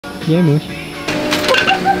Yeah, Mush.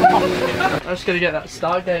 I'm just gonna get that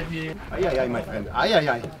Stargate view. Aye, aye, aye, my friend. Aye, aye,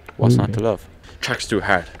 aye. What's not to love? Track's too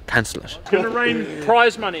hard. Cancel it. It's gonna rain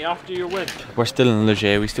prize money after you win. We're still in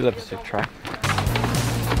Leger. We still have a sick track.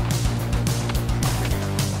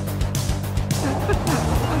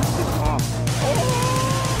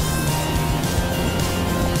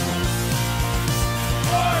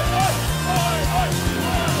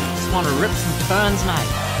 Just wanna rip some turns, mate.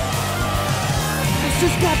 Let's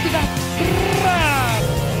just get to that.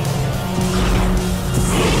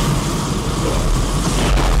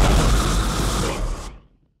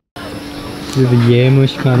 We have a Yeah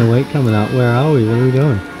Mush kind of week coming up. Where are we? What are we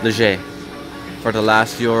doing? Leger. For the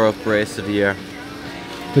last Europe race of the year.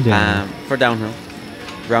 For downhill. For downhill.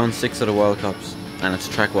 Round 6 of the World Cups. And it's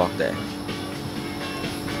track walk day.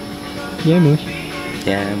 Yeah Mush.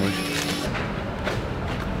 Yeah, Mush.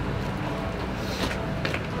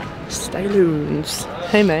 Stay loons.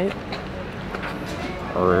 Hey mate.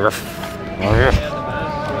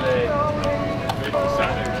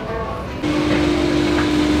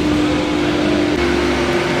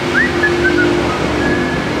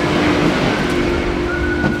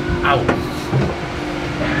 Ow!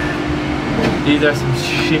 These are some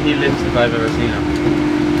shitty lifts if I've ever seen them.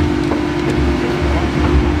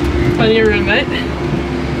 Plenty of room, mate.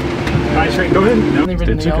 Nice right, go in. No.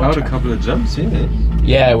 They took out a couple of jumps, didn't they?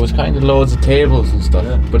 Yeah, it was kind of loads of tables and stuff,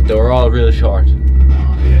 Yeah. but they were all real short. Oh,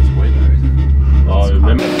 yeah, it's way better, isn't it? Oh,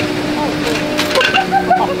 remember?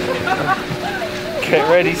 Get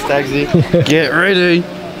ready, Stagsy. Get ready.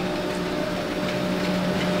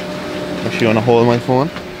 Actually, want to hold my phone?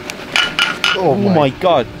 Oh my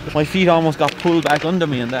god, my feet almost got pulled back under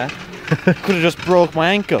me in that. Could have just broke my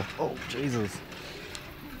ankle. Oh Jesus.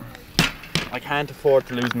 I can't afford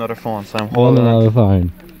to lose another phone, so I'm On holding on. another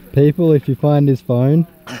phone. People, if you find his phone,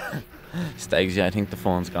 Stagsy, I think the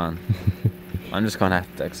phone's gone. I'm just gonna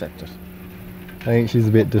have to accept it. I think she's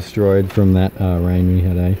a bit destroyed from that rain we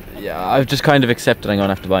had, eh? Yeah, I've just kind of accepted I'm gonna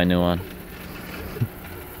have to buy a new one.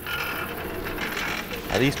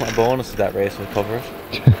 At least my bonus of that race will cover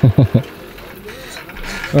it.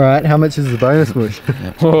 Alright, how much is the bonus, Mush?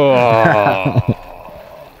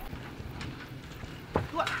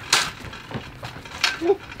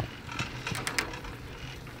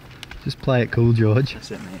 Just play it cool, George. That's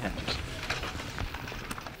it, mate.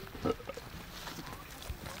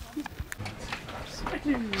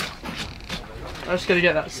 I'm just gonna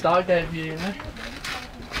get that Stargate view, you know?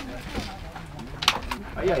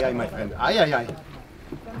 Aye, aye, aye, my friend. Aye, aye, aye.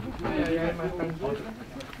 Yeah, my friend.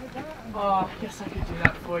 Oh, yes, I could do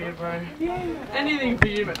that for you, bro. Anything for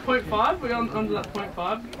you, mate. 0.5? We're on under that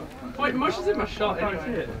 0.5. Point Mush is in my shot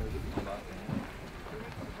anyway.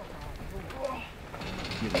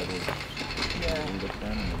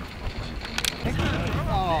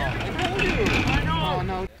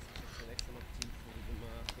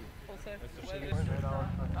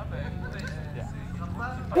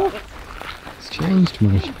 It's changed,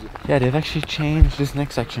 Mush. Yeah, they've actually changed this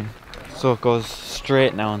next section. So it goes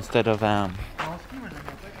straight now instead of you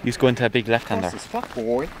just go into a big left-hander.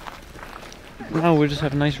 Now we'll just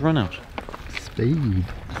have a nice run out. Speed.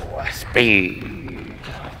 Speed.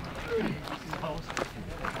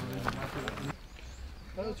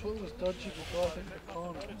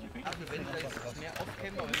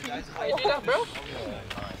 How you do that, bro?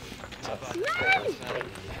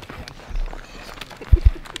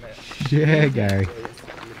 Yeah, Gary.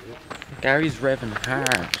 Gary's revving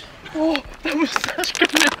hard. Oh, that was such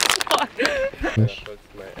good spot. Mush.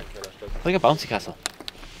 Like a bouncy castle.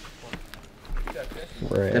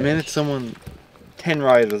 Fresh. The minute someone 10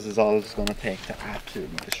 riders is all it's gonna take to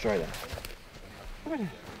absolutely destroy them.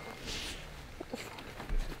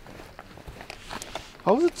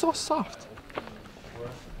 How is it so soft?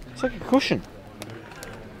 It's like a cushion.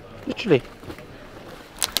 Literally.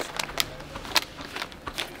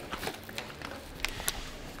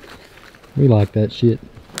 We like that shit.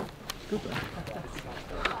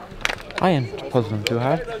 I ain't puzzling too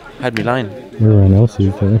hard. Had me lying. Everyone else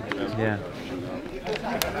is, though. Yeah.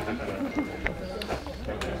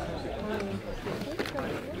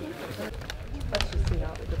 Let's just see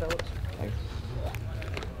how it develops.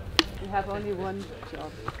 You have only one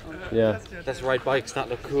job. Yeah. That's right, bikes not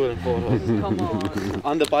look cool in photos. Come on.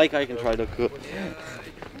 On the bike I can try to look cool.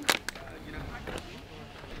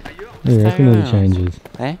 What do you reckon of the changes?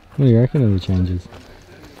 Eh? What do you reckon of the changes?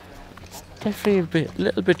 Definitely a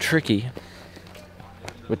little bit tricky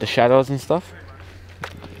with the shadows and stuff.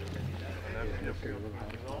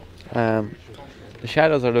 The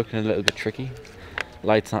shadows are looking a little bit tricky.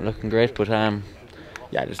 Light's not looking great, but yeah,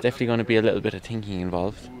 there's definitely going to be a little bit of thinking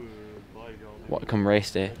involved come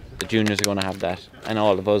race day, the juniors are going to have that, and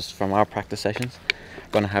all of us from our practice sessions are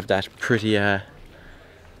going to have that pretty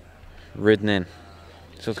ridden in.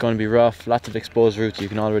 So it's going to be rough, lots of exposed routes. You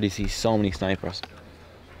can already see so many snipers.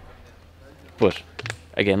 But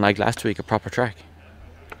again, like last week, a proper track.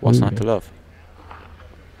 What's not to love?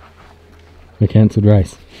 A cancelled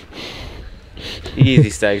race. Easy,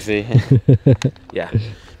 Stagsy. Yeah,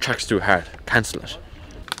 track's too hard. Cancel it.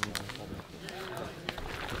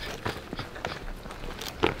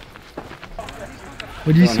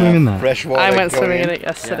 Would you swim in that? Fresh water. I went swimming in it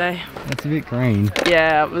yesterday. That's a bit green.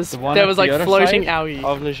 Yeah, it was. There was like floating algae.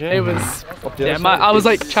 It was. Yeah, I was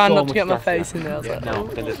like trying not to get my face in there. I was like, No,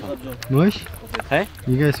 then this one. Mush? Hey?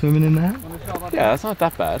 You go swimming in that? Yeah, that's not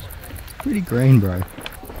that bad. Pretty green, bro.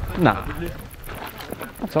 Nah.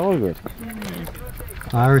 That's all good.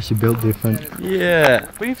 Irish are built different. Yeah.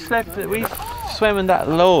 We've swam in that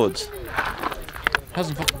loads.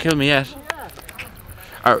 Hasn't fucking killed me yet.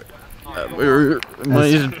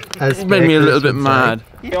 It's made me a little bit mad.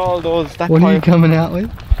 All those. What are you coming out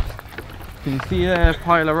with? Can you see a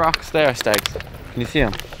pile of rocks there, Stags? Can you see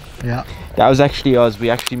them? Yeah. That was actually us. We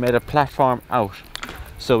actually made a platform out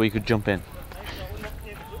so we could jump in.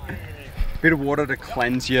 Bit of water to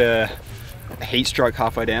cleanse your heat stroke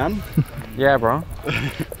halfway down. Yeah, bro.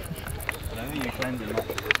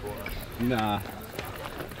 Nah.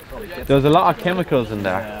 There's a lot of chemicals in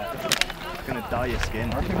there. It's gonna dye your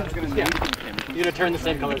skin. You're gonna turn the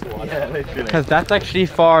same colour as the water. Because that's actually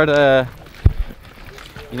for the,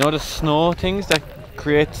 you know, the snow things that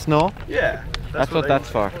create snow? Yeah. That's what that's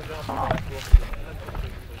for.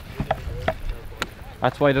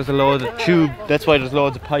 That's why there's a load of that's why there's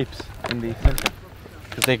loads of pipes in the centre.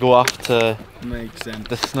 Because they go off to Makes sense.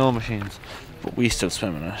 the snow machines. But we still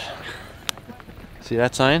swim in it. See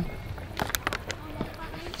that sign?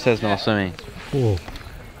 It says no swimming. Cool.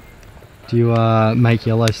 Do you make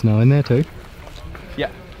yellow snow in there too? Yeah.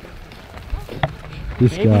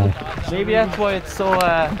 This guy. Maybe that's why it's so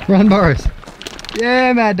Run, Boris.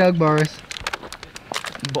 Yeah, Mad Dog Boris.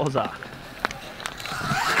 Bozza.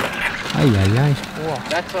 Ay, ay, ay.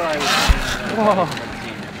 that's what I was saying.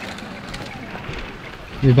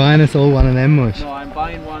 You're buying us all one of them, Mush. No, I'm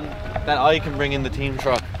buying one that I can bring in the team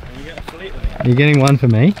truck. You're getting one for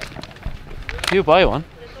me? You buy one.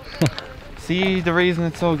 See the reason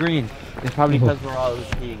it's so green? It's probably because we're all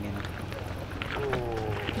skiing in it.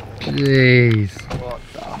 Jeez. What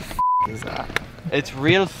the f is that? It's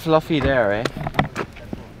real fluffy there, eh?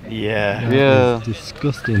 Yeah. That Yeah. is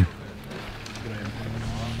disgusting.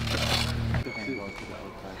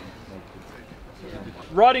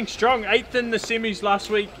 Riding strong, 8th in the semis last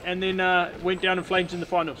week, and then went down in flames in the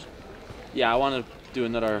finals. Yeah, I want to do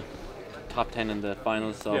another top 10 in the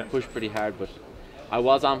finals, so Yeah. push pretty hard. But I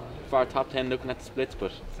was on for our top 10 looking at the splits,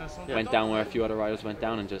 but went down where a few other riders went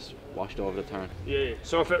down and just washed over the turn. Yeah.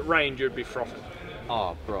 So if it rained, you'd be frothing.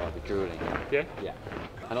 Oh, bro, it'd be drooling. Yeah. Yeah.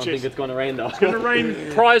 I don't Cheers. think it's going to rain though. It's gonna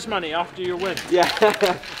rain prize money after your win. Yeah.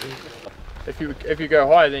 If you go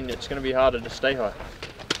high, then it's gonna be harder to stay high.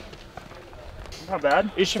 Not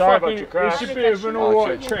bad. It's Sorry about your crash. It's a bit of an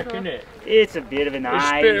alright track, isn't it? It's a bit of an It's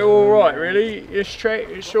eye. a bit alright, really. This track,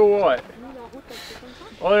 it's alright.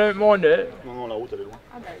 I don't mind it.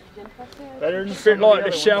 Better than a bit like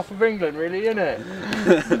the south of England, really, isn't it?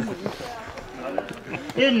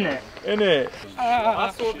 Isn't it? Isn't it?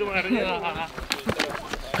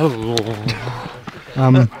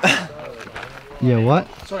 Yeah, what?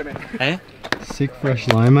 Sorry, man. Eh? Sick fresh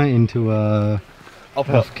lima into a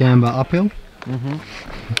off camber uphill.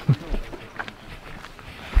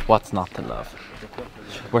 What's not to love?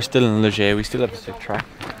 We're still in Leger, we still have a sick track.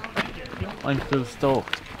 I'm still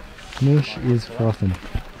stoked. Mush is frothing.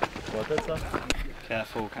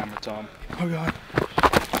 Careful, camera time.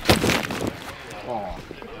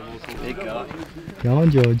 Big guy. Go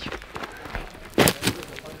on, George.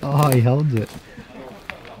 Oh, he holds it.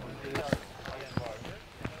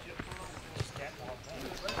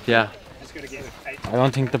 Yeah. I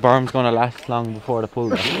don't think the berm's going to last long before the pull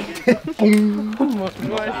though.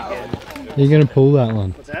 You're going to pull that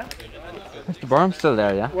one. The berm's still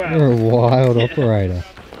there, yeah? You're a wild operator.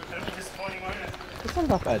 It's not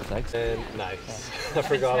that bad, Sex. Nice. I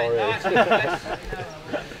forgot already.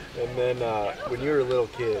 And then when you were a little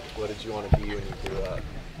kid, what did you want to be when you grew up?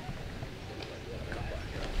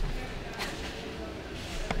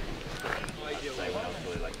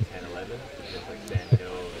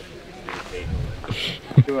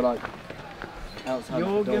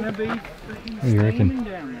 You're gonna be What do you reckon?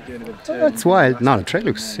 That's wild. No, the track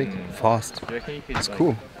looks sick. Fast. It's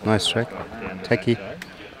cool. Nice track. Techie.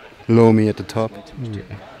 Low me at the top.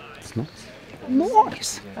 It's nice.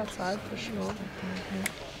 Nice. Outside for sure.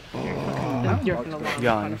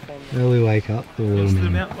 Yeah. Early wake up, the little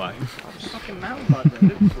man. Fucking mountain bike,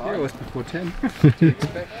 dude. Yeah, it was before 10.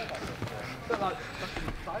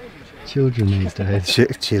 Children these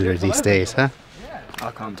days. Children these days, huh?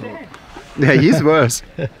 I can't talk. Yeah, he's worse.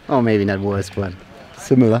 Oh, maybe not worse, but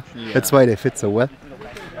similar. Yeah. That's why they fit so well.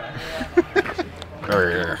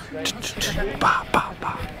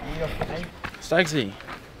 Stagsy.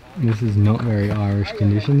 This is not very Irish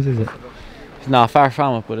conditions, is it? It's not far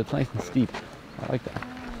from it, but it's nice and steep. I like that.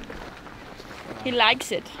 He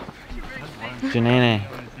likes it. Janene.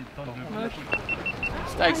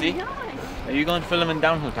 Stagsy, are you going to film in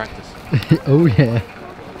downhill practice? Oh yeah.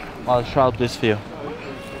 I'll try out this for you.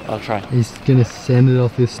 I'll try. He's gonna send it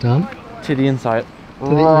off this stump To the inside. to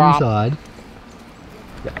the inside.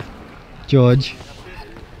 Yeah. George,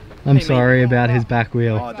 I'm sorry about his back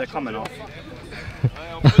wheel. Oh, they're coming off.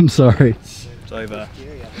 I'm sorry. It's over.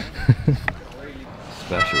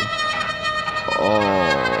 Special.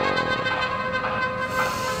 Oh.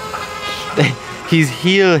 His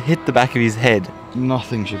heel hit the back of his head.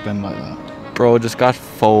 Nothing should bend like that. Bro just got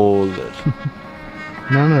folded.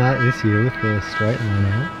 None of that this year with the straight line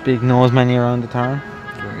out. Big nose many around the turn.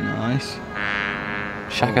 Very nice.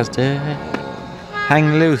 Shaka's dead.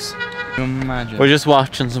 Hang loose. Imagine. We're just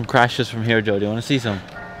watching some crashes from here, Joe. Do you want to see some?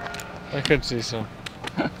 I could see some.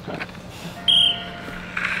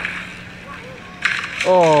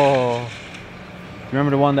 Oh.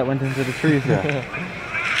 Remember the one that went into the trees there?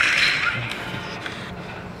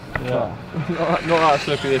 Yeah. Not that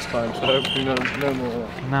slippy this time, so hopefully no more.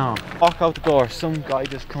 No. Walk out the door, some guy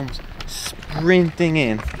just comes sprinting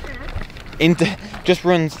in. Just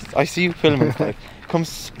runs, I see you filming like, comes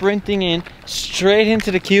sprinting in, straight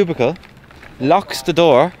into the cubicle, locks the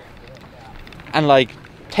door, and like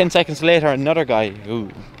 10 seconds later another guy who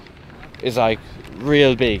is like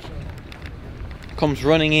real big comes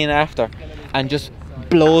running in after and just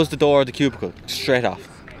blows the door of the cubicle straight off.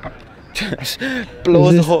 Just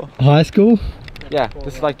blows the whole... High school? Yeah,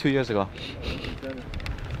 this is like 2 years ago.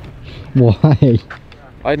 Why?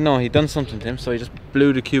 I don't know, he'd done something to him, so he just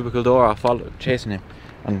blew the cubicle door off, chasing him,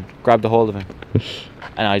 and grabbed a hold of him.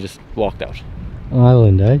 And I just walked out.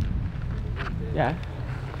 Ireland, eh? Yeah.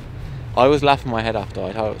 I was laughing my head off though,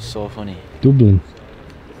 I thought it was so funny. Dublin.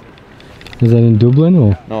 Is that in Dublin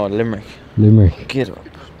or? No, Limerick. Limerick. Get up.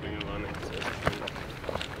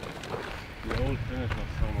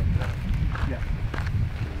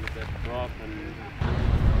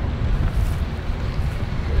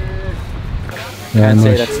 Yeah, Can't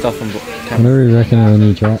say that stuff on camera. What do you reckon of the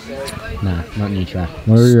new track? Nah, not new track.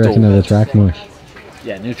 What do you reckon of the track, Mush?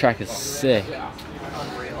 Yeah, new track is sick.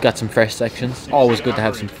 Got some fresh sections. Always good to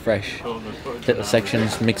have some fresh little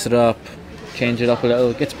sections. Mix it up, change it up a little.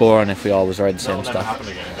 It gets boring if we always ride the same stuff.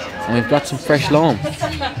 And we've got some fresh loam.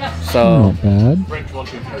 So Not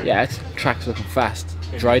bad. yeah, track's looking fast.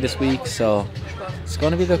 Dry this week, so it's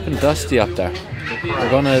going to be looking dusty up there. We're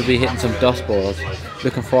going to be hitting some dust bowls.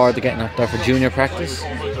 Looking forward to getting up there for junior practice.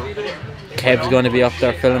 Kev's going to be up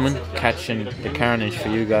there filming, catching the carnage for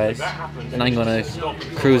you guys. And I'm going to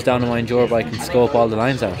cruise down on my enduro bike and scope all the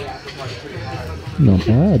lines out. Not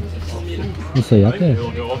bad. We'll see you up there.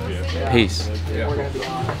 Peace.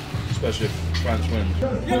 Especially if France wins.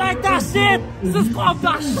 You like that shit? This is called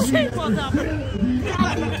that shit, motherfucker.